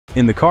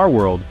In the car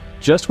world,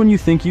 just when you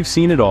think you've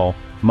seen it all,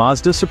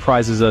 Mazda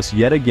surprises us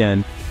yet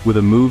again with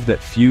a move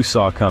that few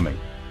saw coming.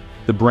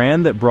 The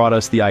brand that brought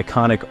us the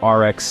iconic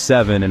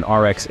RX-7 and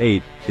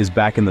RX-8 is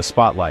back in the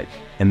spotlight,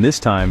 and this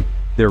time,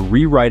 they're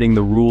rewriting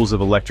the rules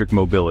of electric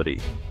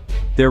mobility.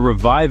 They're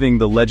reviving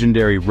the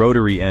legendary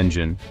Rotary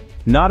engine,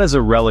 not as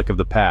a relic of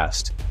the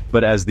past,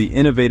 but as the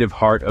innovative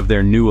heart of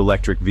their new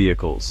electric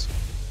vehicles.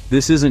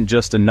 This isn't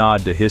just a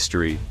nod to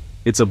history,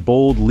 it's a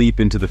bold leap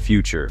into the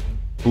future,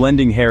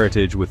 blending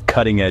heritage with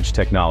cutting-edge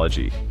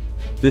technology.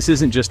 This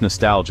isn't just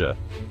nostalgia,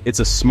 it's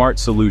a smart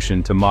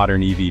solution to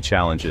modern EV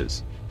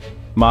challenges.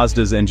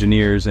 Mazda's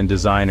engineers and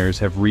designers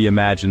have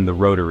reimagined the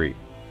Rotary,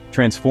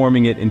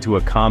 transforming it into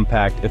a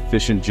compact,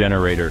 efficient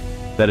generator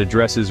that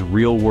addresses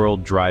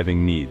real-world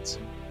driving needs.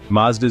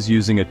 Mazda's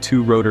using a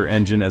two-rotor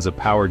engine as a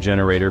power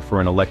generator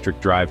for an electric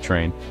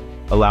drivetrain,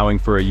 allowing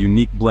for a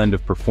unique blend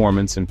of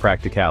performance and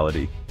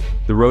practicality.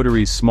 The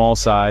Rotary's small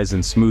size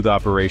and smooth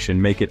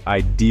operation make it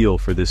ideal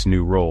for this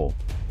new role.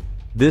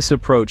 This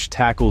approach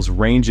tackles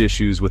range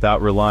issues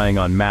without relying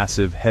on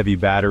massive, heavy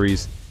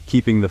batteries,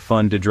 keeping the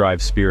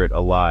fun-to-drive spirit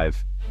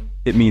alive.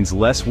 It means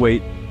less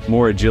weight,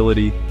 more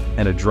agility,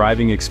 and a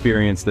driving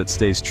experience that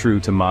stays true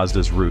to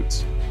Mazda's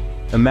roots.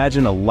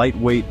 Imagine a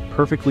lightweight,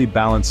 perfectly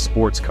balanced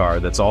sports car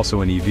that's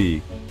also an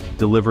EV,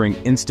 delivering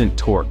instant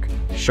torque,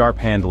 sharp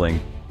handling,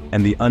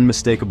 and the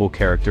unmistakable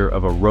character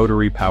of a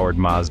Rotary-powered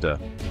Mazda.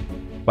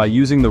 By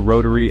using the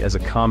Rotary as a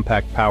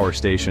compact power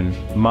station,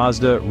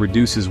 Mazda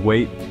reduces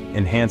weight,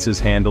 enhances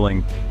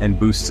handling, and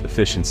boosts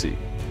efficiency.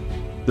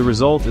 The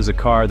result is a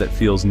car that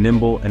feels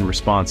nimble and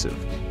responsive,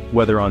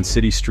 whether on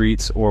city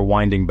streets or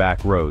winding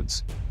back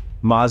roads.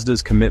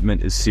 Mazda's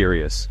commitment is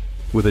serious,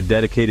 with a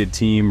dedicated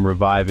team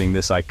reviving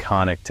this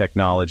iconic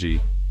technology.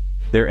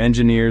 Their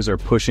engineers are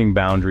pushing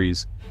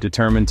boundaries,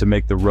 determined to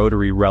make the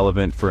Rotary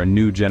relevant for a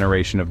new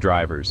generation of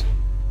drivers.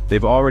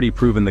 They've already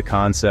proven the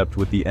concept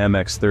with the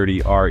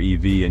MX-30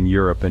 REV in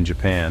Europe and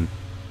Japan,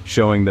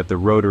 showing that the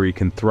Rotary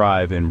can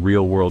thrive in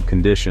real-world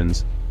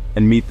conditions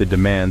and meet the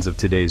demands of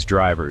today's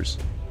drivers.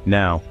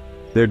 Now,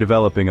 they're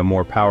developing a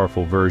more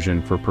powerful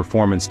version for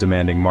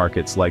performance-demanding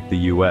markets like the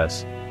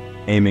US,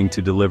 aiming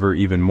to deliver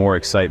even more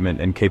excitement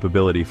and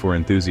capability for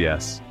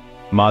enthusiasts.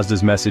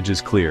 Mazda's message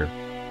is clear.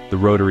 The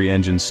Rotary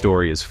engine's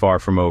story is far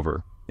from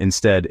over.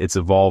 Instead, it's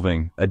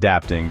evolving,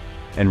 adapting,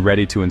 and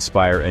ready to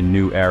inspire a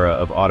new era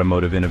of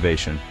automotive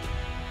innovation.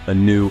 A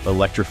new,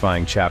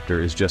 electrifying chapter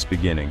is just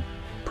beginning,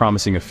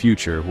 promising a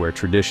future where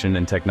tradition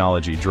and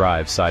technology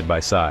drive side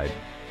by side.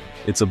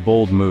 It's a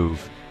bold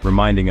move,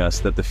 reminding us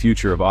that the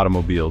future of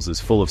automobiles is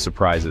full of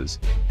surprises,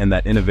 and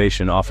that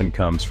innovation often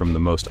comes from the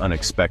most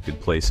unexpected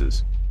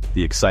places.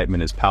 The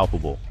excitement is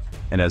palpable,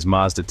 and as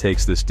Mazda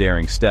takes this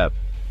daring step,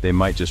 they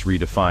might just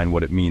redefine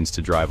what it means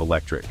to drive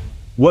electric.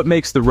 What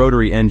makes the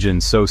Rotary engine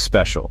so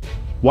special?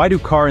 Why do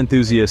car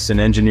enthusiasts and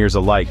engineers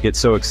alike get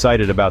so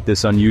excited about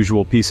this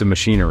unusual piece of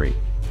machinery?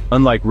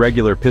 Unlike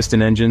regular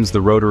piston engines,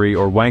 the Rotary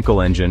or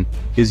Wankel engine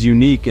is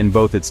unique in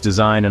both its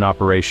design and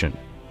operation.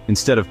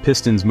 Instead of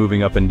pistons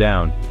moving up and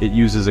down, it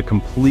uses a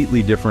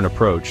completely different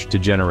approach to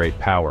generate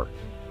power.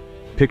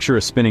 Picture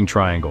a spinning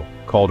triangle,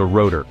 called a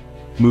rotor,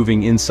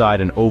 moving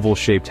inside an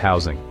oval-shaped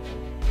housing.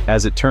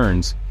 As it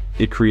turns,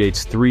 it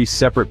creates three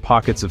separate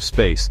pockets of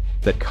space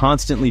that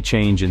constantly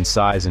change in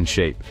size and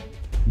shape.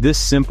 This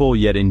simple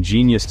yet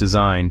ingenious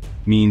design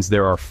means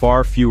there are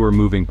far fewer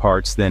moving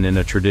parts than in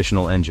a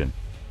traditional engine.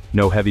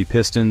 No heavy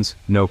pistons,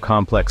 no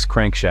complex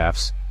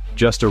crankshafts,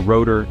 just a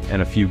rotor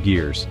and a few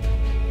gears.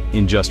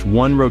 In just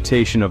one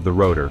rotation of the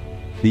rotor,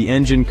 the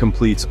engine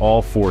completes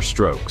all four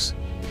strokes: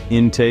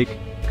 intake,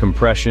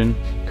 compression,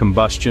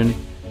 combustion,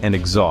 and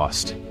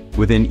exhaust,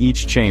 within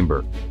each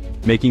chamber,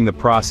 making the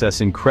process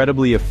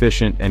incredibly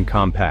efficient and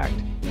compact.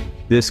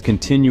 This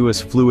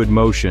continuous fluid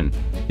motion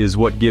is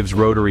what gives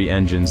Rotary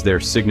engines their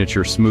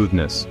signature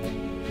smoothness.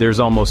 There's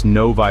almost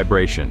no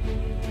vibration,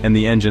 and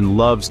the engine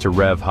loves to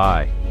rev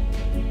high.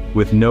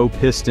 With no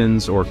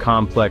pistons or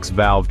complex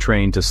valve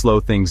train to slow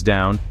things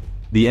down,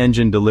 the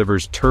engine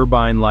delivers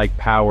turbine-like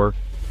power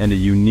and a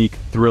unique,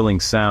 thrilling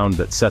sound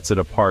that sets it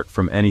apart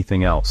from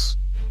anything else.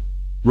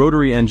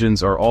 Rotary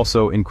engines are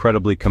also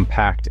incredibly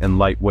compact and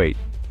lightweight,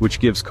 which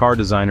gives car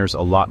designers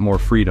a lot more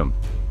freedom.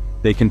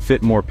 They can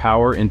fit more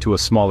power into a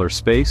smaller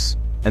space,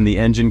 and the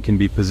engine can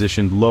be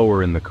positioned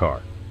lower in the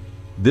car.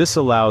 This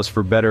allows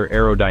for better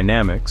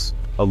aerodynamics,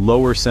 a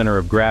lower center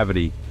of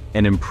gravity,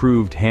 and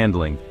improved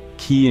handling,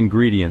 key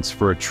ingredients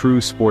for a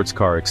true sports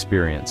car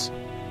experience.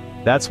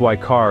 That's why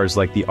cars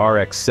like the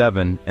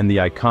RX-7 and the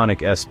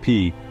iconic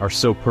SP are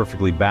so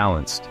perfectly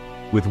balanced,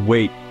 with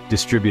weight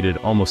distributed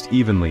almost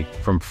evenly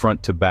from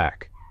front to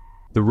back.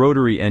 The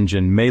Rotary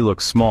engine may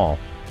look small,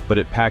 but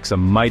it packs a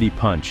mighty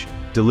punch,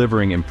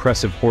 delivering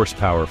impressive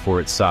horsepower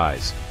for its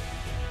size.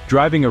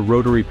 Driving a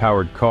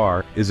Rotary-powered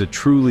car is a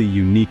truly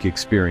unique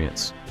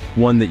experience,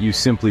 one that you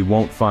simply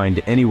won't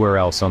find anywhere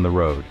else on the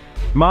road.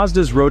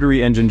 Mazda's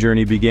Rotary engine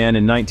journey began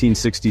in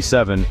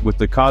 1967 with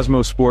the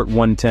Cosmosport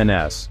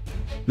 110S.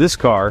 This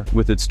car,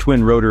 with its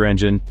twin-rotor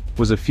engine,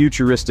 was a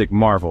futuristic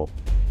marvel.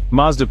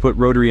 Mazda put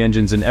rotary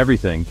engines in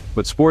everything,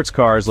 but sports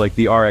cars like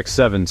the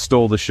RX-7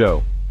 stole the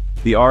show.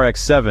 The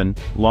RX-7,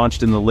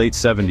 launched in the late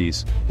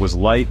 70s, was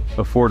light,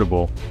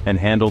 affordable, and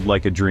handled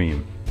like a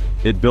dream.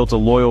 It built a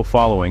loyal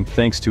following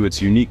thanks to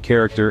its unique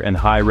character and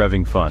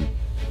high-revving fun.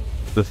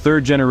 The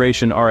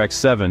third-generation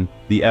RX-7,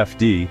 the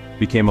FD,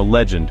 became a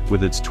legend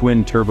with its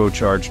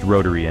twin-turbocharged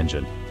rotary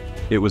engine.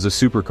 It was a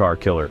supercar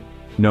killer,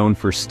 known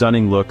for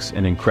stunning looks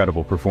and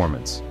incredible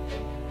performance.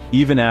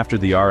 Even after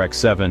the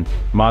RX-7,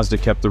 Mazda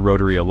kept the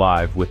rotary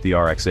alive with the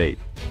RX-8.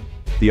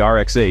 The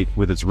RX-8,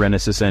 with its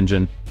Renesis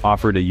engine,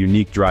 offered a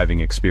unique driving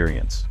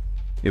experience.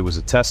 It was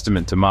a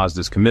testament to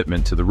Mazda's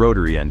commitment to the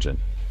rotary engine.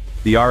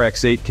 The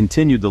RX-8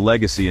 continued the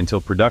legacy until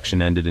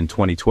production ended in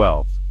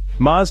 2012.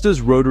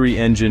 Mazda's rotary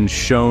engine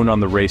shone on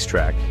the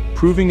racetrack,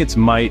 proving its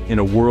might in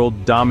a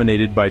world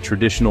dominated by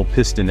traditional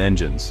piston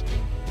engines.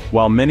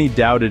 While many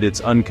doubted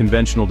its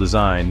unconventional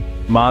design,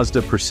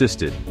 Mazda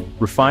persisted,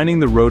 refining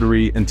the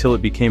rotary until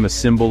it became a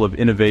symbol of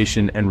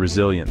innovation and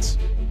resilience.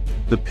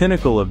 The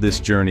pinnacle of this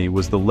journey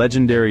was the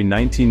legendary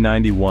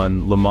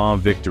 1991 Le Mans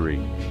victory,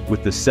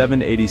 with the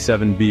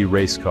 787B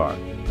race car,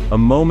 a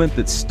moment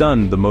that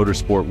stunned the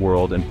motorsport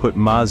world and put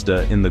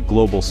Mazda in the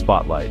global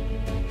spotlight.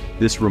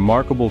 This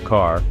remarkable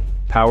car,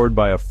 powered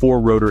by a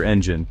four-rotor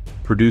engine,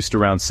 produced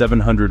around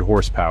 700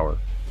 horsepower.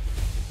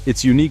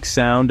 Its unique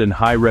sound and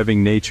high-revving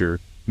nature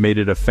made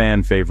it a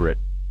fan favorite,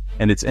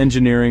 and its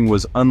engineering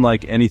was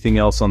unlike anything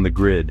else on the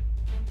grid.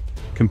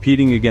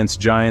 Competing against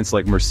giants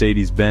like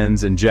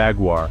Mercedes-Benz and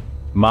Jaguar,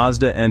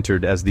 Mazda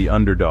entered as the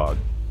underdog,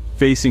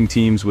 facing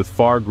teams with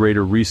far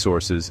greater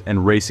resources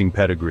and racing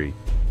pedigree.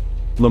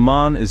 Le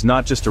Mans is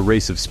not just a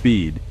race of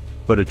speed,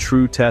 but a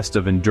true test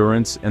of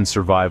endurance and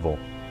survival.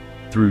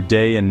 Through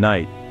day and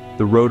night,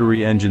 the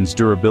rotary engine's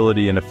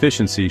durability and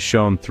efficiency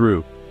shone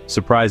through,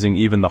 surprising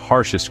even the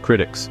harshest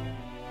critics.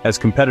 As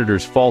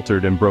competitors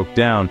faltered and broke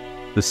down,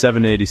 the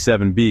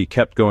 787B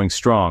kept going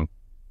strong,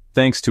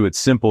 thanks to its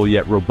simple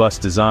yet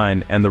robust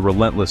design and the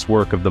relentless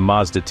work of the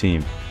Mazda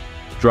team.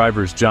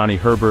 Drivers Johnny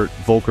Herbert,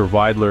 Volker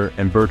Weidler,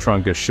 and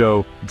Bertrand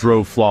Gachot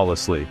drove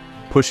flawlessly,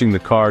 pushing the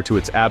car to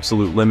its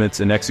absolute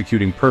limits and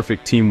executing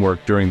perfect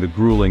teamwork during the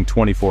grueling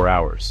 24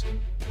 hours.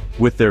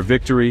 With their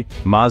victory,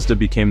 Mazda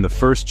became the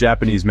first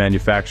Japanese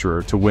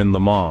manufacturer to win Le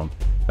Mans,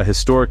 a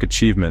historic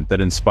achievement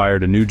that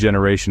inspired a new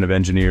generation of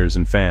engineers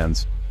and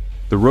fans.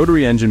 The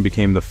rotary engine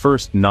became the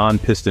first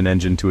non-piston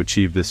engine to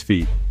achieve this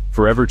feat,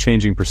 forever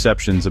changing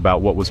perceptions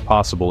about what was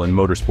possible in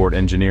motorsport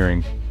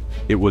engineering.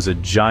 It was a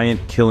giant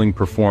killing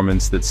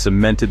performance that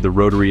cemented the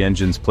rotary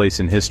engine's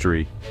place in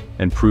history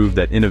and proved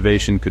that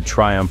innovation could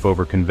triumph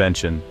over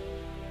convention.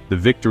 The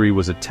victory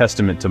was a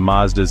testament to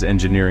Mazda's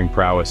engineering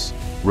prowess,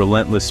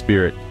 relentless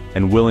spirit,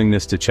 and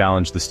willingness to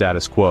challenge the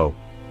status quo.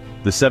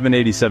 The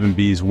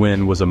 787B's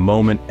win was a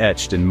moment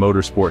etched in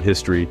motorsport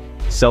history,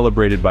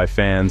 celebrated by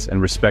fans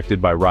and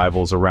respected by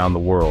rivals around the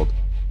world.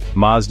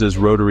 Mazda's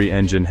rotary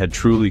engine had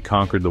truly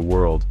conquered the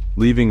world,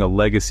 leaving a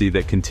legacy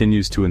that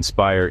continues to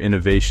inspire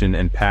innovation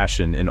and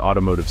passion in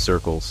automotive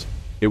circles.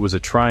 It was a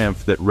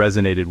triumph that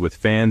resonated with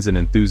fans and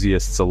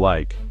enthusiasts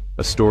alike,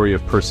 a story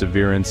of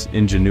perseverance,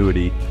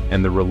 ingenuity,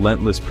 and the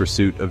relentless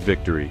pursuit of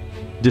victory.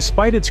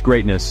 Despite its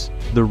greatness,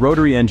 the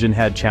rotary engine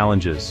had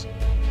challenges.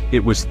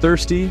 It was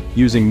thirsty,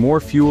 using more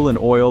fuel and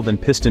oil than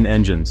piston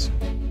engines.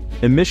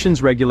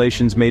 Emissions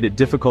regulations made it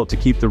difficult to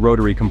keep the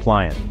rotary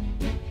compliant.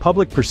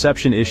 Public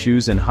perception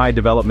issues and high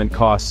development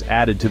costs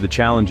added to the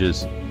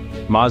challenges.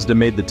 Mazda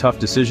made the tough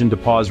decision to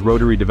pause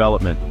rotary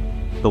development.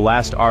 The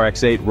last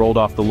RX-8 rolled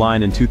off the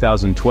line in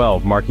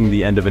 2012, marking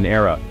the end of an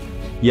era.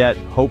 Yet,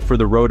 hope for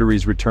the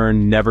rotary's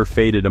return never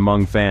faded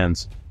among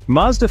fans.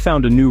 Mazda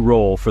found a new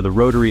role for the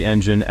rotary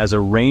engine as a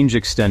range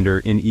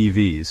extender in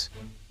EVs.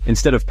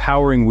 Instead of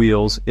powering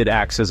wheels, it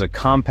acts as a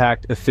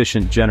compact,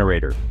 efficient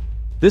generator.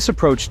 This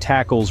approach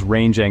tackles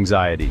range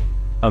anxiety,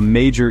 a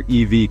major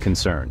EV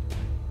concern.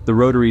 The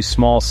rotary's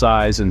small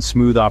size and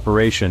smooth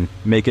operation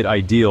make it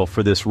ideal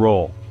for this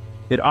role.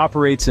 It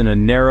operates in a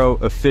narrow,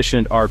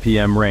 efficient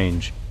RPM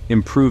range,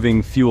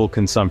 improving fuel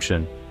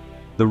consumption.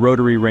 The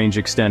rotary range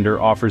extender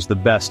offers the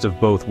best of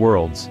both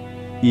worlds,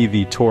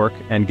 EV torque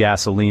and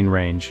gasoline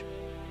range.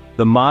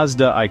 The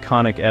Mazda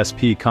iconic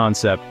SP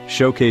concept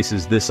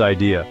showcases this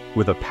idea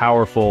with a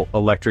powerful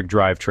electric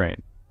drivetrain.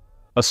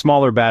 A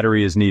smaller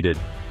battery is needed,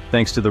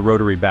 thanks to the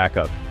rotary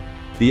backup.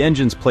 The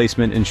engine's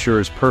placement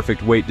ensures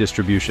perfect weight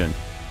distribution.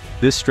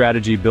 This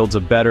strategy builds a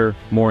better,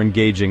 more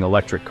engaging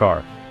electric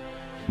car.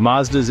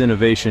 Mazda's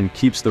innovation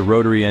keeps the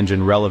rotary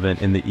engine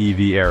relevant in the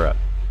EV era.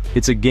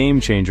 It's a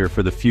game-changer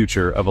for the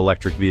future of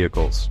electric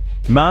vehicles.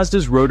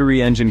 Mazda's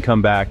rotary engine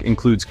comeback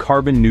includes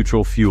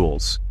carbon-neutral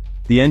fuels.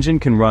 The engine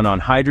can run on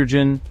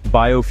hydrogen,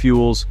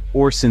 biofuels,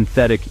 or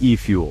synthetic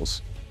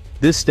e-fuels.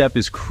 This step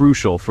is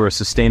crucial for a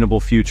sustainable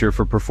future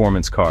for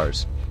performance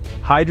cars.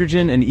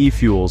 Hydrogen and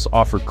e-fuels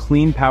offer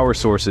clean power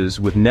sources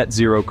with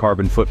net-zero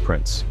carbon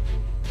footprints.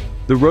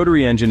 The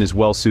rotary engine is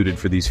well-suited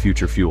for these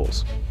future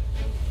fuels.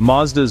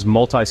 Mazda's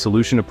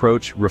multi-solution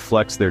approach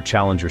reflects their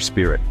challenger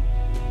spirit.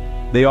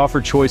 They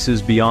offer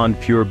choices beyond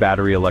pure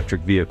battery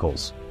electric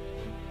vehicles.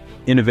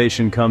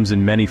 Innovation comes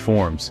in many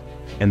forms,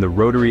 and the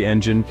rotary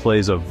engine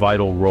plays a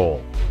vital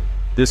role.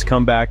 This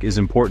comeback is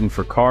important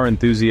for car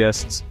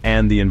enthusiasts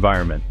and the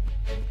environment.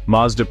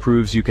 Mazda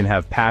proves you can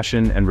have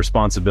passion and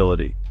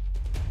responsibility.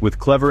 With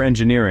clever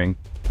engineering,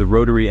 the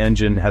rotary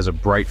engine has a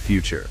bright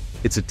future.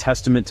 It's a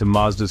testament to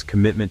Mazda's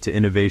commitment to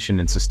innovation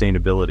and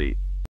sustainability.